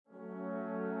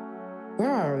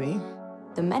Where are we?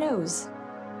 The Meadows.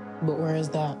 But where is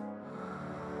that?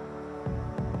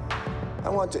 I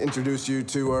want to introduce you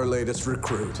to our latest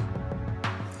recruit.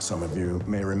 Some of you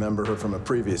may remember her from a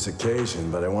previous occasion,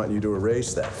 but I want you to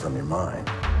erase that from your mind.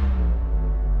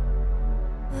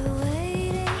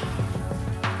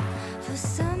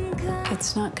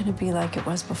 It's not going to be like it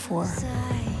was before.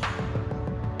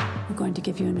 We're going to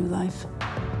give you a new life.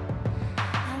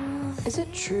 Is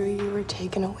it true you were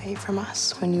taken away from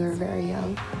us when you were very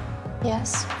young?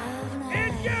 Yes.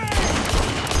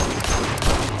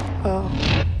 Well,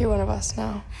 you're one of us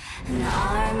now. An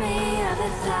army of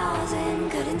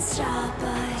 1,000 couldn't stop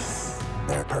us.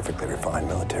 They're perfectly refined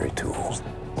military tools.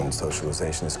 When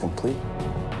socialization is complete,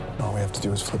 all we have to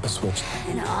do is flip a switch.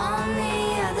 And on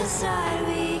the other side,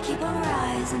 we keep on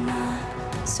rising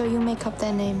up. So you make up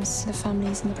their names, the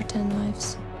families, and the pretend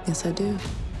lives? Yes, I do.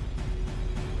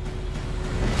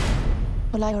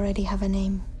 Well, I already have a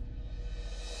name.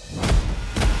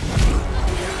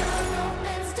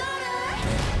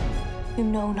 You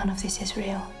know none of this is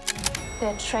real.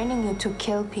 They're training you to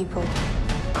kill people.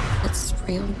 It's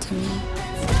real to me.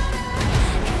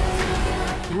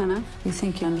 Hannah, you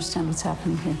think you understand what's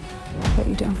happening here, but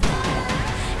you don't.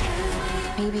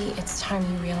 Maybe it's time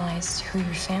you realized who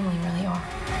your family really are.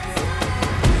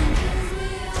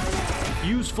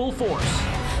 Use full force.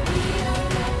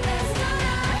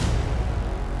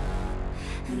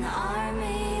 An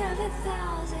army of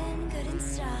 1,000 couldn't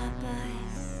stop